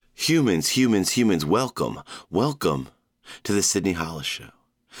Humans, welcome to the Sydney Hollis Show.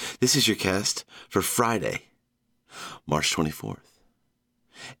 This is your cast for Friday, March 24th.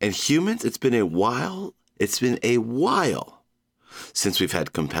 And humans, it's been a while since we've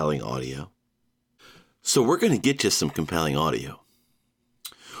had compelling audio. So we're going to get you some compelling audio.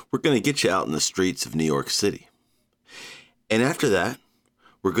 We're going to get you out in the streets of New York City. And after that,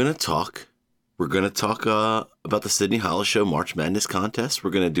 we're going to talk about the Sydney Hollis Show March Madness contest.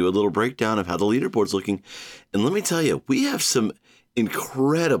 We're going to do a little breakdown of how the leaderboard's looking. And let me tell you, we have some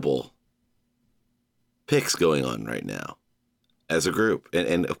incredible picks going on right now as a group.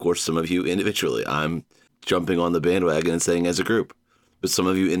 And of course, some of you individually. I'm jumping on the bandwagon and saying as a group. But some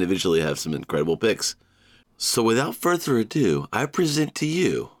of you individually have some incredible picks. So without further ado, I present to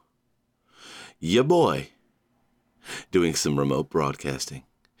you, your boy, doing some remote broadcasting.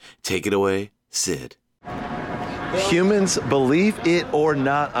 Take it away, Sid. Humans, believe it or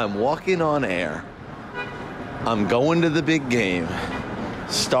not, I'm walking on air. I'm going to the big game.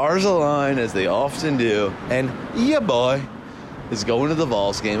 Stars align as they often do. And yeah, boy is going to the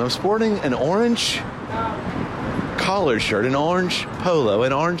Vols game. I'm sporting an orange collared shirt, an orange polo,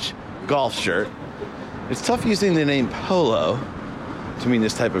 an orange golf shirt. It's tough using the name polo to mean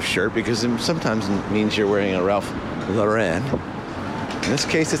this type of shirt because it sometimes means you're wearing a Ralph Lauren. In this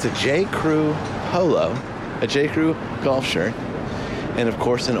case, it's a J. Crew polo, a J. Crew golf shirt, and of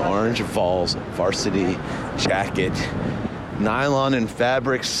course an orange Vols varsity jacket, nylon and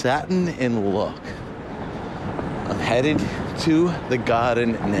fabric, satin and look. I'm headed to the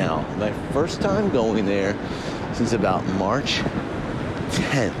Garden now. My first time going there since about March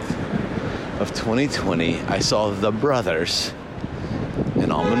 10th of 2020. I saw the Brothers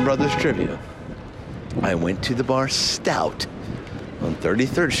in Allman Brothers Trivia. I went to the bar Stout on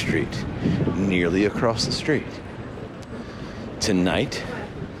 33rd Street, nearly across the street. Tonight,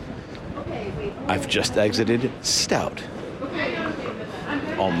 I've just exited Stout,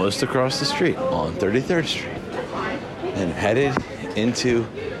 almost across the street on 33rd Street, and headed into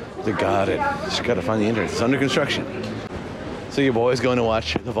the Garden. Just gotta find the entrance. It's under construction. So your boy's going to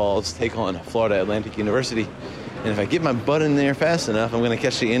watch the Vols take on Florida Atlantic University. And if I get my butt in there fast enough, I'm going to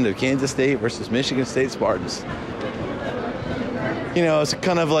catch the end of Kansas State versus Michigan State Spartans. You know, it's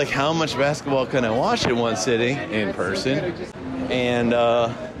kind of like how much basketball can I watch in one sitting in person? And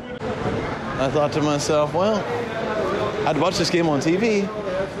I thought to myself, well, I'd watch this game on TV,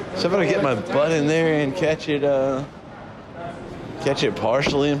 so I better get my butt in there and catch it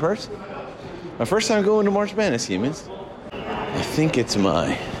partially in person. My first time going to March Madness, humans. I think it's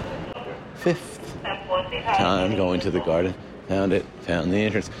my 5th time going to the Garden. Found the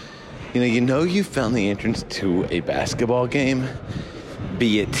entrance. You know you found the entrance to a basketball game,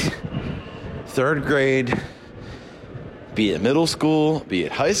 be it 3rd grade, be it middle school, be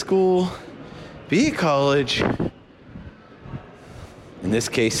it high school, be it college. In this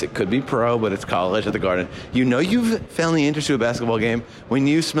case, it could be pro, but it's college at the Garden. You know you've found the entrance to a basketball game when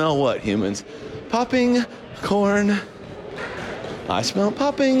you smell what, humans? Popping corn. I smell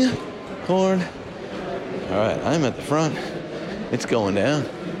popping corn. All right, I'm at the front. It's going down.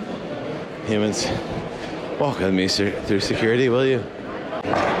 Humans, walk with me through security, will you?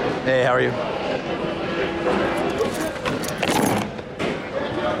 Hey, how are you?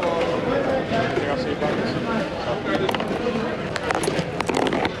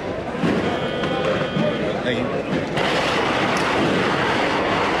 Thank you.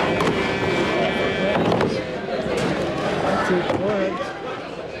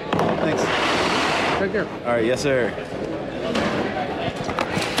 Thanks. Take care. All right, yes, sir.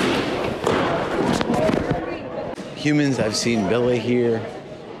 Humans, I've seen Billy here.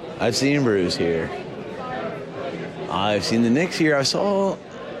 I've seen Bruce here. I've seen the Knicks here. I saw,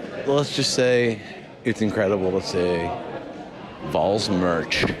 let's just say, it's incredible to say Vols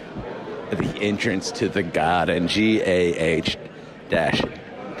merch at the entrance to the Garden, GAH-DE.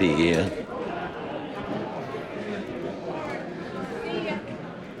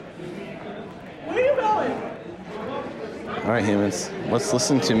 All right, humans, let's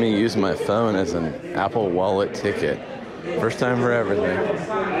listen to me use my phone as an Apple Wallet ticket. First time for everything. No,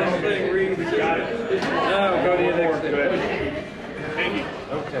 go to your next bit. Thank you.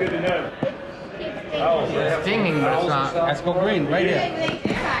 Okay. Good to know. It's dinging, but it's not. Let's go green, right here.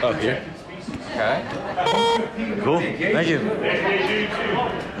 Oh, here? Okay. Cool. Thank you.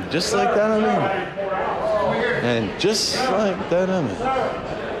 Just like that, I'm in. And just like that, I'm in.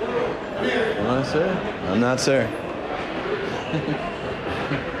 Am I, sir? I'm not, sir.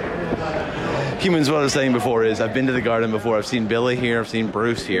 Humans, what I was saying before is I've been to the Garden before. I've seen Billy here. I've seen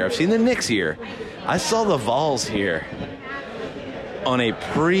Bruce here. I've seen the Knicks here. I saw the Vols here. on a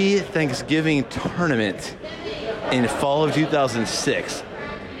pre-Thanksgiving tournament in fall of 2006.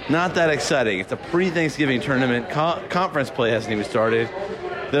 Not that exciting. It's a pre-Thanksgiving tournament. Conference play hasn't even started.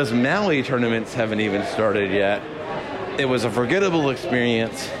 Those Maui tournaments haven't even started yet. It was a forgettable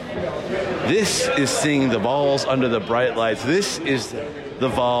experience. This is seeing the Vols under the bright lights. This is the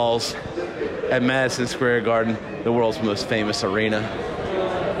Vols at Madison Square Garden, the world's most famous arena.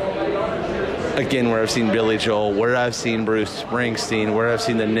 Again, where I've seen Billy Joel, where I've seen Bruce Springsteen, where I've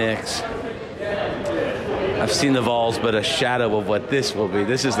seen the Knicks. I've seen the Vols, but a shadow of what this will be.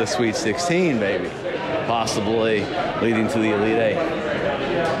 This is the Sweet 16, baby. Possibly leading to the Elite Eight.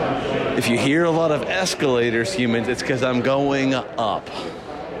 If you hear a lot of escalators, humans, it's because I'm going up.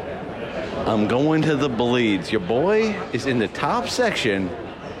 I'm going to the bleeds. Your boy is in the top section,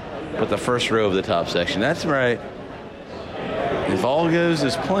 but the first row of the top section. That's right. If all goes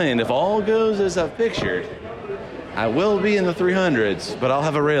as planned, if all goes as I've pictured, I will be in the 300s, but I'll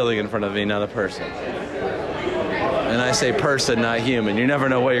have a railing in front of me, not a person. And I say person, not human. You never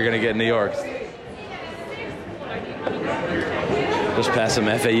know what you're going to get in New York. Just past some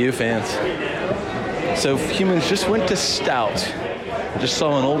FAU fans. So humans just went to Stout. Just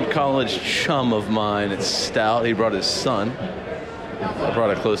saw an old college chum of mine at Stout. He brought his son. I brought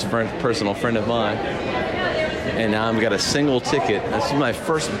a close friend, personal friend of mine. And now I've got a single ticket. This is my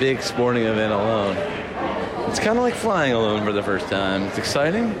first big sporting event alone. It's kind of like flying alone for the first time. It's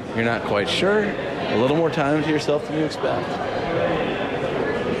exciting. You're not quite sure. A little more time to yourself than you expect.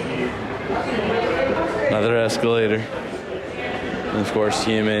 Another escalator. And of course,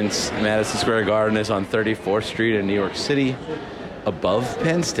 humans. Madison Square Garden is on 34th Street in New York City, above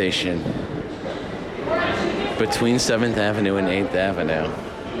Penn Station, between 7th Avenue and 8th Avenue.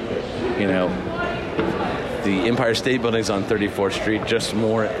 You know, the Empire State Building's on 34th Street, just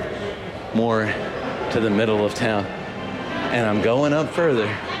more to the middle of town. And I'm going up further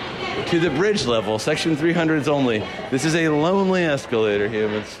to the bridge level, section 300s only. This is a lonely escalator,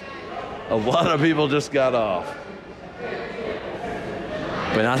 humans. A lot of people just got off.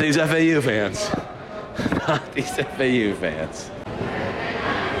 But not these FAU fans. Not these FAU fans.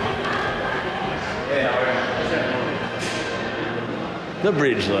 The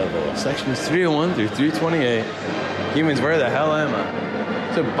bridge level, sections 301 through 328. Humans, where the hell am I?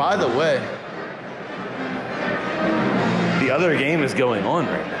 So, by the way, the other game is going on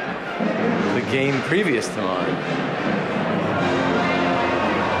right now. The game previous to mine.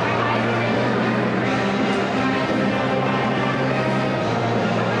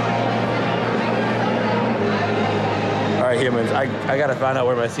 All right, humans, I gotta find out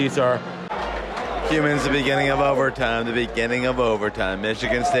where my seats are. Humans, the beginning of overtime,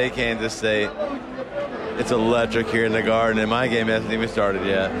 Michigan State, Kansas State. It's electric here in the Garden, and my game hasn't even started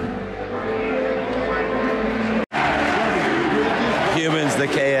yet. Humans, the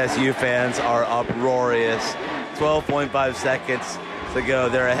KSU fans are uproarious. 12.5 seconds to go.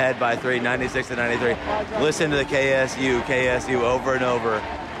 They're ahead by 3, 96 to 93. Listen to the KSU over and over.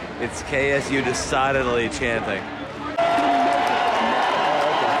 It's KSU decidedly chanting.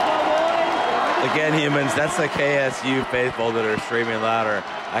 Again, humans, that's the KSU faithful that are streaming louder.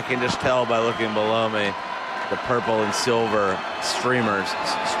 I can just tell by looking below me, the purple and silver streamers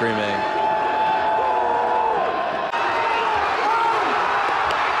streaming.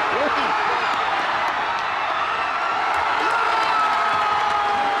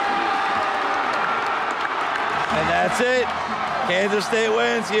 And that's it. Kansas State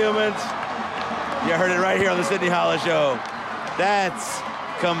wins, humans. You heard it right here on the Sydney Hollis Show. That's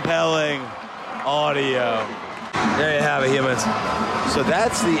compelling audio. There you have it, humans. So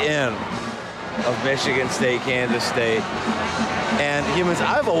that's the end of Michigan State, Kansas State. And humans,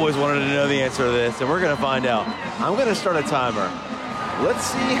 I've always wanted to know the answer to this, and we're going to find out. I'm going to start a timer. Let's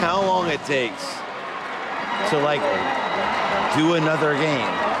see how long it takes to, do another game.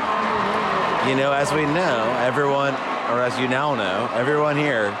 You know, as we know, everyone, or as you now know, everyone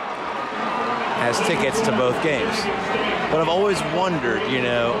here has tickets to both games. But I've always wondered,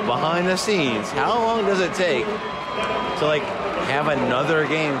 behind the scenes, how long does it take to, have another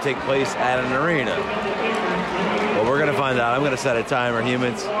game take place at an arena? Well, we're going to find out. I'm going to set a timer,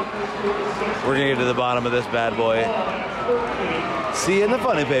 humans. We're going to get to the bottom of this bad boy. See you in the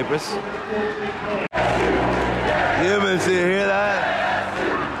funny papers. Humans, do you hear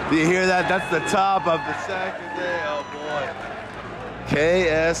that? Do you hear that? That's the top of the second day. Oh, boy.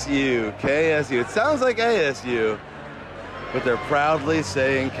 KSU. It sounds like ASU. But they're proudly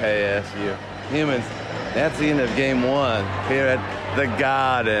saying KSU. Humans, that's the end of game one here at the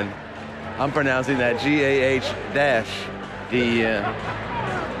Garden. I'm pronouncing that GAH-DEN.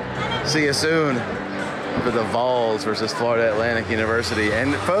 See you soon. for the Vols versus Florida Atlantic University.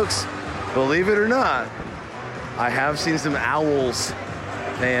 And folks, believe it or not, I have seen some Owls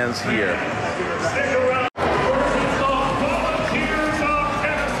fans here.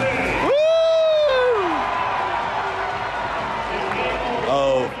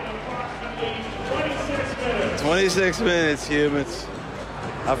 Oh, 26 minutes, humans.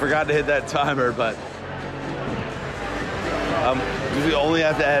 I forgot to hit that timer, but we only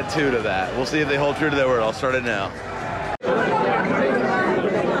have to add 2 to that. We'll see if they hold true to their word. I'll start it now.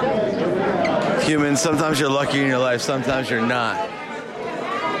 Humans, sometimes you're lucky in your life, sometimes you're not.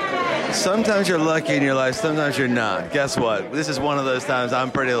 Sometimes you're lucky in your life, sometimes you're not. Guess what? This is one of those times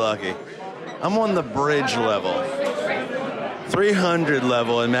I'm pretty lucky. I'm on the bridge level. 300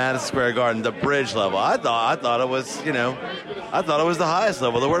 level in Madison Square Garden, the bridge level. I thought it was, I thought it was the highest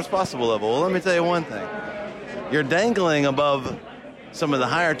level, the worst possible level. Well, let me tell you one thing. You're dangling above some of the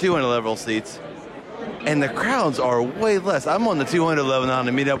higher 200 level seats, and the crowds are way less. I'm on the 200 level now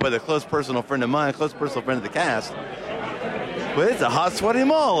to meet up with a close personal friend of mine, close personal friend of the cast. But it's a hot, sweaty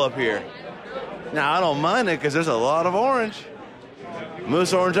mall up here. Now, I don't mind it because there's a lot of orange.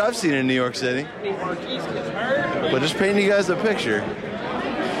 Most orange I've seen in New York City. But just painting you guys a picture.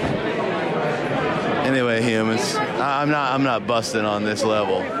 Anyway, humans, I'm not busting on this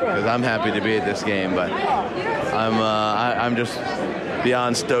level because I'm happy to be at this game, but I'm just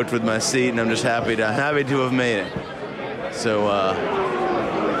beyond stoked with my seat, and I'm just happy to have made it. So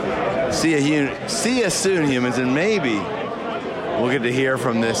see you soon, humans, and maybe we'll get to hear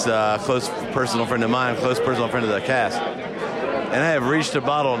from this close personal friend of mine, close personal friend of the cast. And I have reached a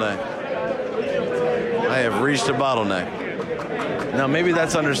bottleneck. Now, maybe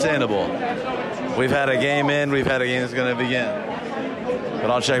that's understandable. We've had a game in, we've had a game that's going to begin.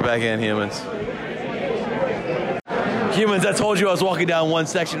 But I'll check back in, humans. Humans, I told you I was walking down one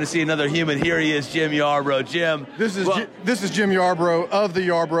section to see another human. Here he is, Jim Yarbrough. Jim. This is Jim Yarbrough of the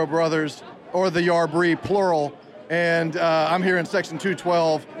Yarbrough Brothers, or the Yarbrough, plural. And I'm here in section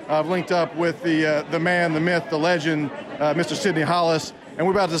 212. I've linked up with the man, the myth, the legend, Mr. Sidney Hollis, and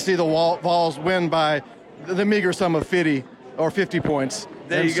we're about to see the Vols win by the meager sum of 50 points.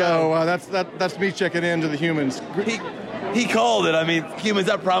 There you go. So that's me checking in to the humans. He called it. I mean, humans,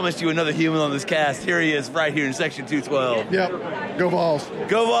 I promised you another human on this cast. Here he is right here in section 212. Yep. Go Vols.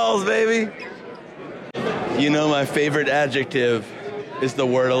 Go Vols, baby. You know my favorite adjective is the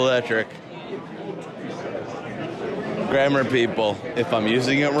word electric. Grammar people, if I'm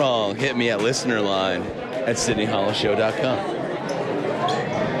using it wrong, hit me at listener line at SydneyHollisShow.com.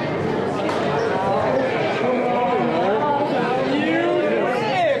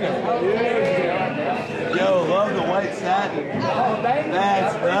 Yo, love the white satin.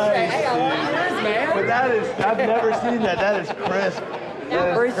 That's nice, dude. But that is, I've never seen that. That is crisp.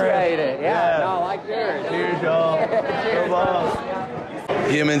 Appreciate it. Yeah, no, I like yours. Cheers, y'all. Come on.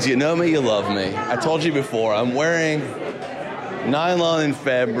 Humans, you know me, you love me. I told you before, I'm wearing nylon and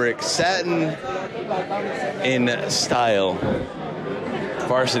fabric, satin in style.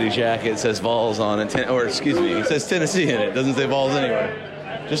 Varsity jacket says Vols on it, it says Tennessee in it. It doesn't say Vols anywhere.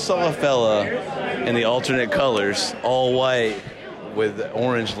 Just saw a fella in the alternate colors, all white with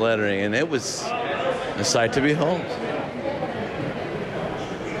orange lettering, and it was a sight to behold.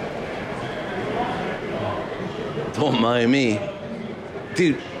 Don't mind me.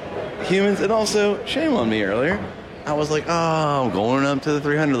 Dude, humans, and also, shame on me earlier. I was like, oh, I'm going up to the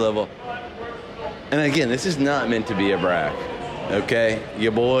 300 level. And again, this is not meant to be a brag, okay?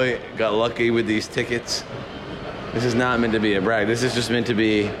 Your boy got lucky with these tickets. This is not meant to be a brag. This is just meant to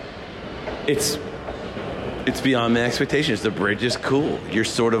be, it's beyond my expectations. The bridge is cool. You're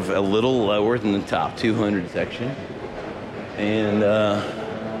sort of a little lower than the top 200 section. And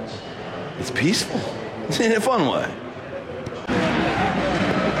it's peaceful in a fun way.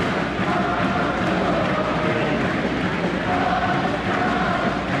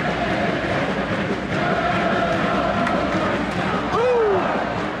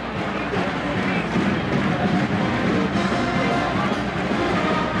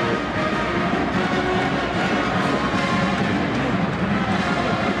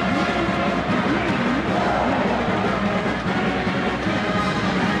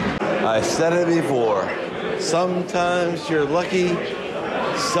 I said it before. Sometimes you're lucky,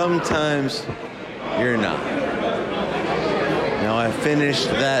 sometimes you're not. Now, I finished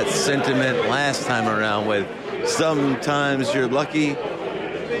that sentiment last time around with sometimes you're lucky,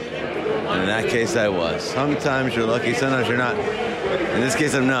 and in that case I was. Sometimes you're lucky, sometimes you're not. In this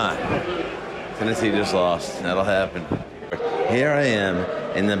case, I'm not. Tennessee just lost. That'll happen. Here I am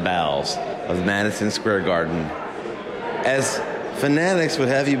in the bowels of Madison Square Garden, as Fanatics would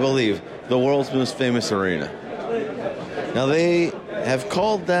have you believe the world's most famous arena. Now they have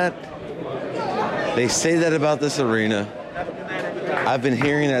called that, they say that about this arena. I've been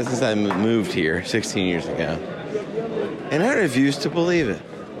hearing that since I moved here 16 years ago. And I refuse to believe it.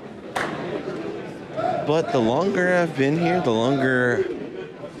 But the longer I've been here, the longer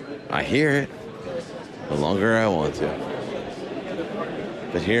I hear it, the longer I want to.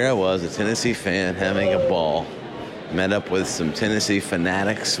 But here I was, a Tennessee fan, having a ball. Met up with some Tennessee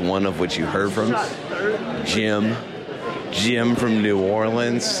fanatics, one of which you heard from, Jim. Jim from New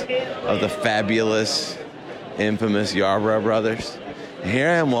Orleans, of the fabulous, infamous Yarbrough brothers. And here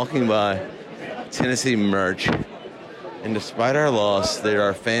I am walking by Tennessee merch. And despite our loss, there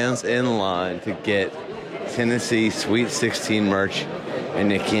are fans in line to get Tennessee Sweet 16 merch. And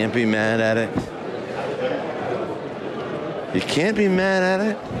you can't be mad at it. You can't be mad at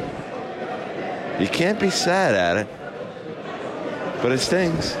it. You can't be sad at it. But it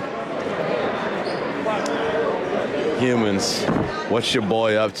stings. Humans, what's your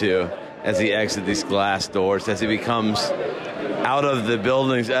boy up to as he exits these glass doors, as he becomes out of the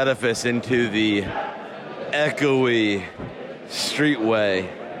building's edifice into the echoey streetway?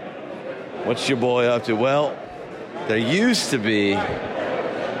 What's your boy up to? Well, there used to be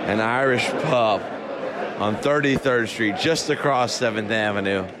an Irish pub on 33rd Street, just across 7th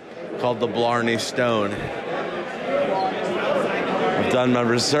Avenue, called the Blarney Stone. I've done my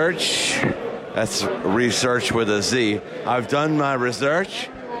research. That's research with a Z. I've done my research.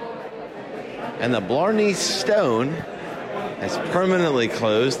 And the Blarney Stone has permanently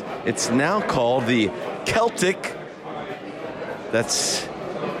closed. It's now called the Celtic. That's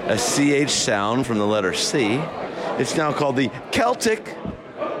a CH sound from the letter C. It's now called the Celtic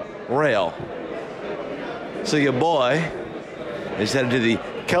Rail. So your boy is headed to the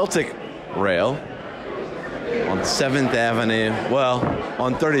Celtic Rail on 7th Avenue, well,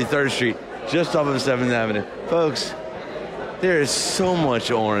 on 33rd Street, just off of 7th Avenue. Folks, there is so much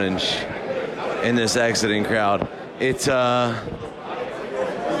orange in this exiting crowd. It's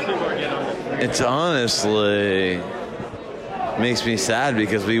honestly makes me sad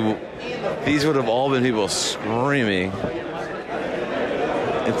because these would have all been people screaming.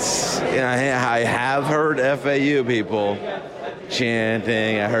 I have heard FAU people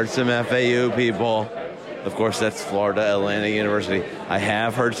chanting. I heard some FAU people. Of course, that's Florida Atlantic University. I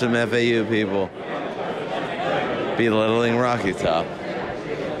have heard some FAU people belittling Rocky Top.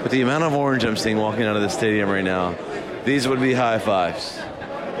 But the amount of orange I'm seeing walking out of the stadium right now, these would be high fives.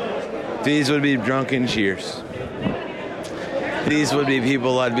 These would be drunken cheers. These would be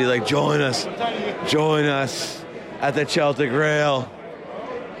people I'd be like, join us at the Celtic Rail.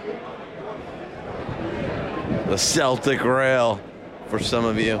 The Celtic Rail for some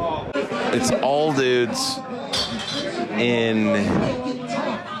of you. It's all dudes in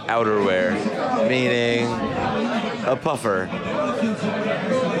outerwear, meaning a puffer,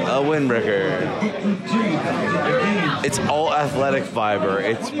 a windbreaker. It's all athletic fiber.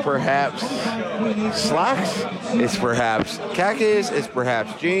 It's perhaps slacks, it's perhaps khakis, it's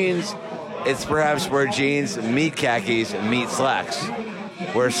perhaps jeans, it's perhaps where jeans meet khakis, meet slacks.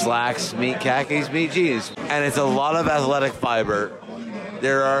 Where slacks meet khakis, meet jeans. And it's a lot of athletic fiber.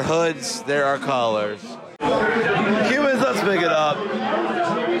 There are hoods, there are collars. Humans, let's pick it up.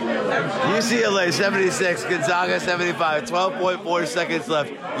 UCLA 76, Gonzaga 75, 12.4 seconds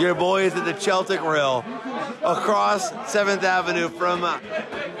left. Your boy is at the Celtic Rail across 7th Avenue from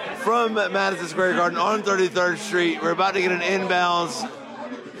Madison Square Garden on 33rd Street. We're about to get an inbounds.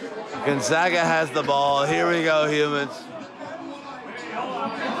 Gonzaga has the ball. Here we go, humans.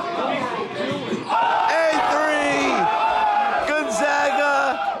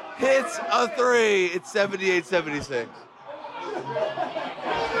 Hits a three. It's 78-76.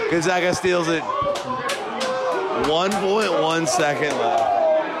 Gonzaga steals it. 1.1 second left.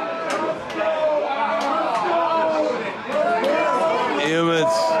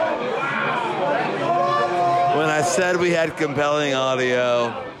 Humans. When I said we had compelling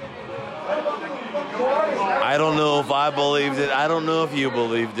audio, I don't know if I believed it. I don't know if you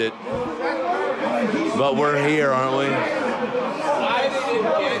believed it. But we're here, aren't we?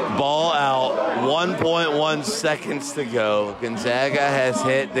 Ball out, 1.1 seconds to go. Gonzaga has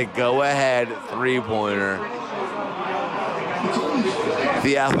hit the go-ahead three-pointer.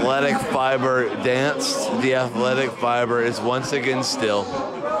 The athletic fiber danced. The athletic fiber is once again still.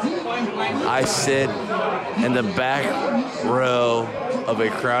 I sit in the back row of a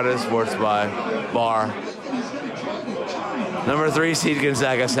crowded sports bar. Number 3 seed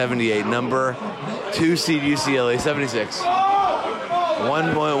Gonzaga, 78. Number 2 seed UCLA, 76.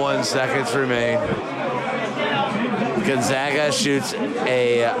 1.1 seconds remain. Gonzaga shoots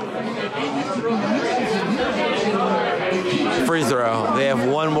a free throw. They have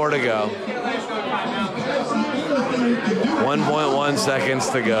one more to go. 1.1 seconds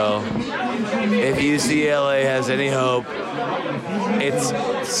to go. If UCLA has any hope, it's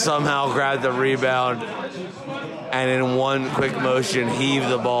somehow grab the rebound and in one quick motion heave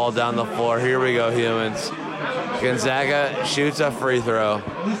the ball down the floor. Here we go, humans. Gonzaga shoots a free throw.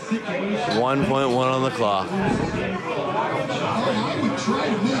 1.1 on the clock.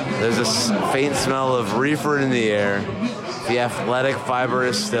 There's a faint smell of reefer in the air. The athletic fiber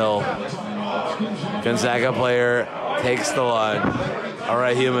is still. Gonzaga player takes the line. All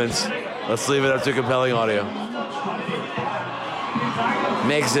right, humans, let's leave it up to compelling audio.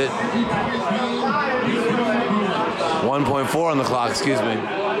 Makes it. 1.4 on the clock, excuse me.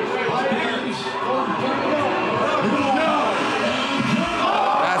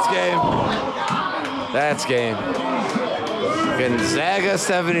 That's game. Gonzaga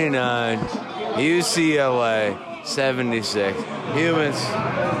 79, UCLA 76. Humans,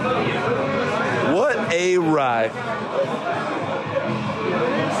 what a ride.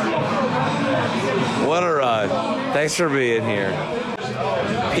 What a ride. Thanks for being here.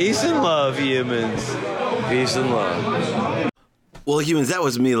 Peace and love, humans. Peace and love. Well, humans, that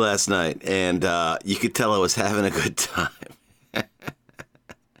was me last night, and you could tell I was having a good time.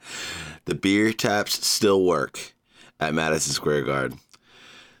 The beer taps still work at Madison Square Garden.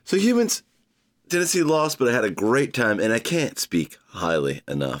 So, humans, Tennessee lost, but I had a great time, and I can't speak highly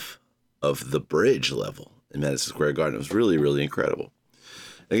enough of the bridge level in Madison Square Garden. It was really, really incredible.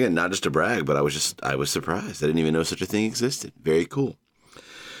 Again, not just to brag, but I was surprised. I didn't even know such a thing existed. Very cool.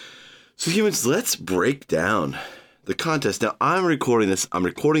 So, humans, let's break down the contest. Now, I'm recording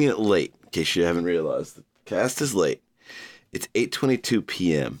it late, in case you haven't realized. The cast is late. It's 8:22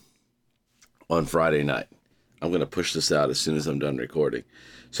 p.m. on Friday night. I'm going to push this out as soon as I'm done recording.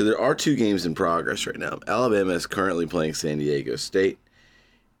 So there are two games in progress right now. Alabama is currently playing San Diego State,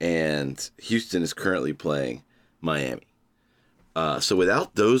 and Houston is currently playing Miami. So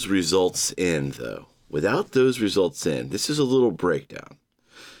without those results in, this is a little breakdown.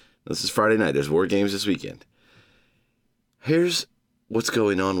 This is Friday night. There's more games this weekend. Here's what's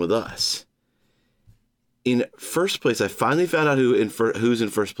going on with us. In first place, I finally found out who's in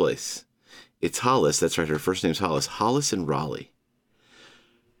first place. It's Hollis. That's right. Her first name's Hollis. Hollis in Raleigh.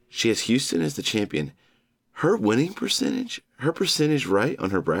 She has Houston as the champion. Her winning percentage, her percentage right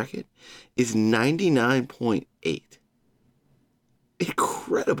on her bracket, is 99.8.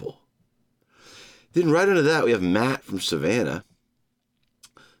 Incredible. Then right under that, we have Matt from Savannah.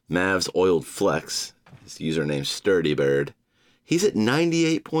 Mav's Oiled Flex. His username Sturdy Bird. He's at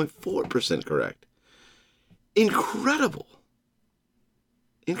 98.4% correct. Incredible.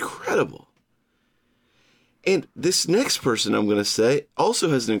 Incredible. And this next person I'm going to say also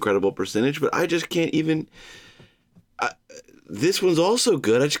has an incredible percentage, but I just can't even... this one's also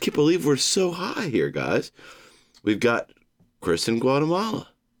good. I just can't believe we're so high here, guys. We've got Chris in Guatemala,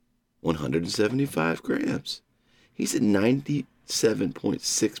 175 grams. He's at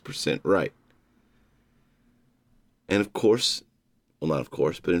 97.6% right. And of course, well, not of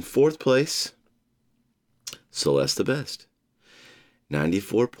course, but in fourth place, Celeste the Best,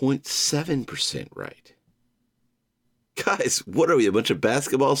 94.7% right. Guys, what are we, a bunch of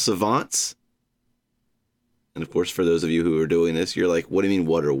basketball savants? And of course, for those of you who are doing this, you're like, what do you mean,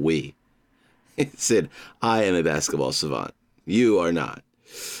 what are we? It said, I am a basketball savant. You are not.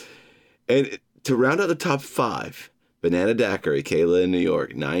 And to round out the top five, Banana Daiquiri, Kayla in New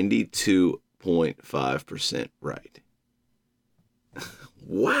York, 92.5% right.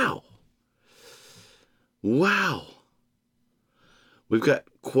 Wow. Wow. We've got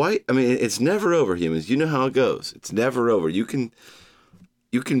it's never over, humans. You know how it goes. It's never over. You can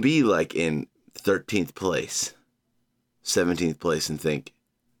be like in 13th place, 17th place and think,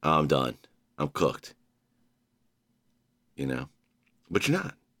 oh, I'm done. I'm cooked. You know? But you're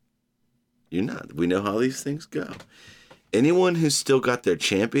not. You're not. We know how these things go. Anyone who's still got their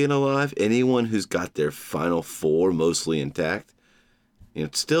champion alive, anyone who's got their Final Four mostly intact, you know,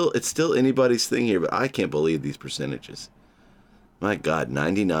 it's still anybody's thing here, but I can't believe these percentages. My God,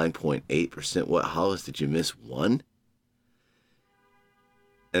 99.8%. What, Hollis, did you miss one?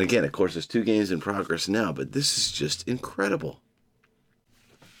 And again, of course, there's two games in progress now, but this is just incredible.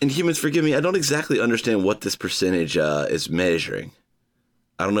 And humans, forgive me, I don't exactly understand what this percentage is measuring.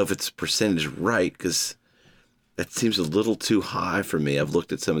 I don't know if it's percentage right, because that seems a little too high for me. I've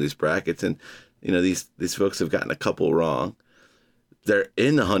looked at some of these brackets, and you know, these folks have gotten a couple wrong. They're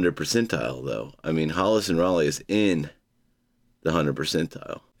in the 100 percentile, though. I mean, Hollis and Raleigh is in the 100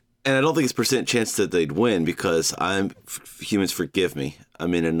 percentile. And I don't think it's percent chance that they'd win because humans forgive me.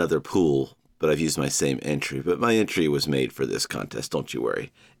 I'm in another pool, but I've used my same entry. But my entry was made for this contest, don't you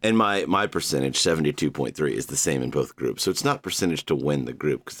worry. And my percentage, 72.3, is the same in both groups. So it's not percentage to win the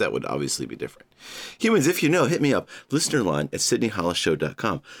group because that would obviously be different. Humans, if you know, hit me up. Listener line at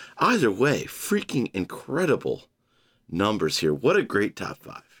SydneyHollisShow.com. Either way, freaking incredible numbers here. What a great top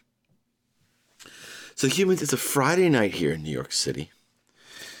 5. So humans, it's a Friday night here in New York City.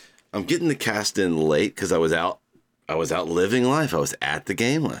 I'm getting the cast in late because I was out living life. I was at the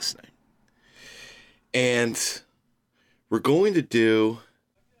game last night. And we're going to do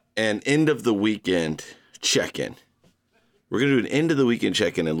an end of the weekend check-in. We're going to do an end of the weekend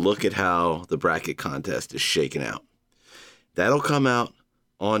check-in and look at how the bracket contest is shaking out. That'll come out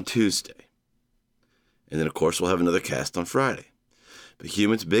on Tuesday. And then, of course, we'll have another cast on Friday. But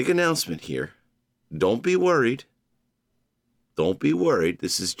humans, big announcement here. Don't be worried. Don't be worried.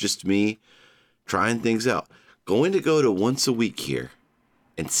 This is just me trying things out. Going to go to once a week here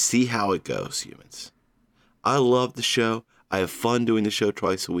and see how it goes, humans. I love the show. I have fun doing the show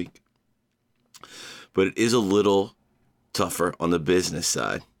twice a week. But it is a little tougher on the business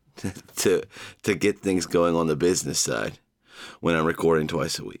side to get things going on the business side when I'm recording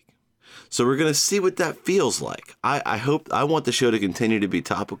twice a week. So we're going to see what that feels like. I want the show to continue to be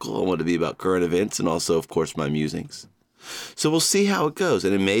topical. I want it to be about current events and also, of course, my musings. So we'll see how it goes.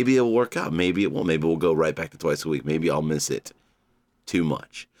 And then maybe it'll work out. Maybe it won't. Maybe we'll go right back to twice a week. Maybe I'll miss it too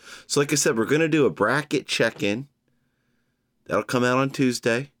much. So like I said, we're going to do a bracket check-in. That'll come out on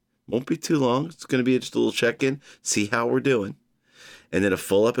Tuesday. Won't be too long. It's going to be just a little check-in. See how we're doing. And then a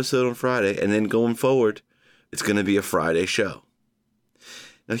full episode on Friday. And then going forward, it's going to be a Friday show.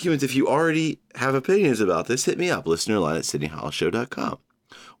 Now, humans, if you already have opinions about this, hit me up. Listener line at SydneyHollisShow.com.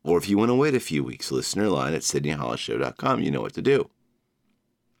 Or if you want to wait a few weeks, listener line at SydneyHollisShow.com. You know what to do.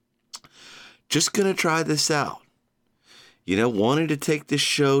 Just going to try this out. You know, wanting to take this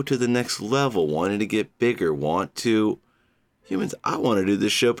show to the next level, wanting to get bigger, humans, I want to do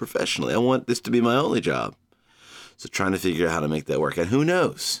this show professionally. I want this to be my only job. So trying to figure out how to make that work. And who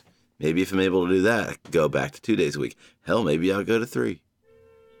knows? Maybe if I'm able to do that, I can go back to 2 days a week. Hell, maybe I'll go to 3.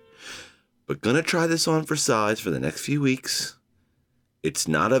 But going to try this on for size for the next few weeks. It's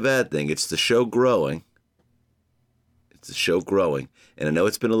not a bad thing. It's the show growing. It's the show growing. And I know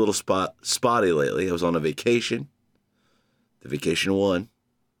it's been a little spotty lately. I was on a vacation. The vacation won.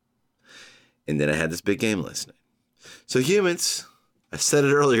 And then I had this big game last night. So humans, I said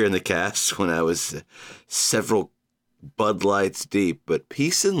it earlier in the cast when I was several Bud Lights deep, but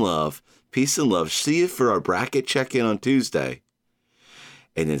peace and love. Peace and love. See you for our bracket check-in on Tuesday.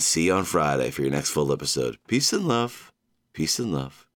 And then see you on Friday for your next full episode. Peace and love. Peace and love.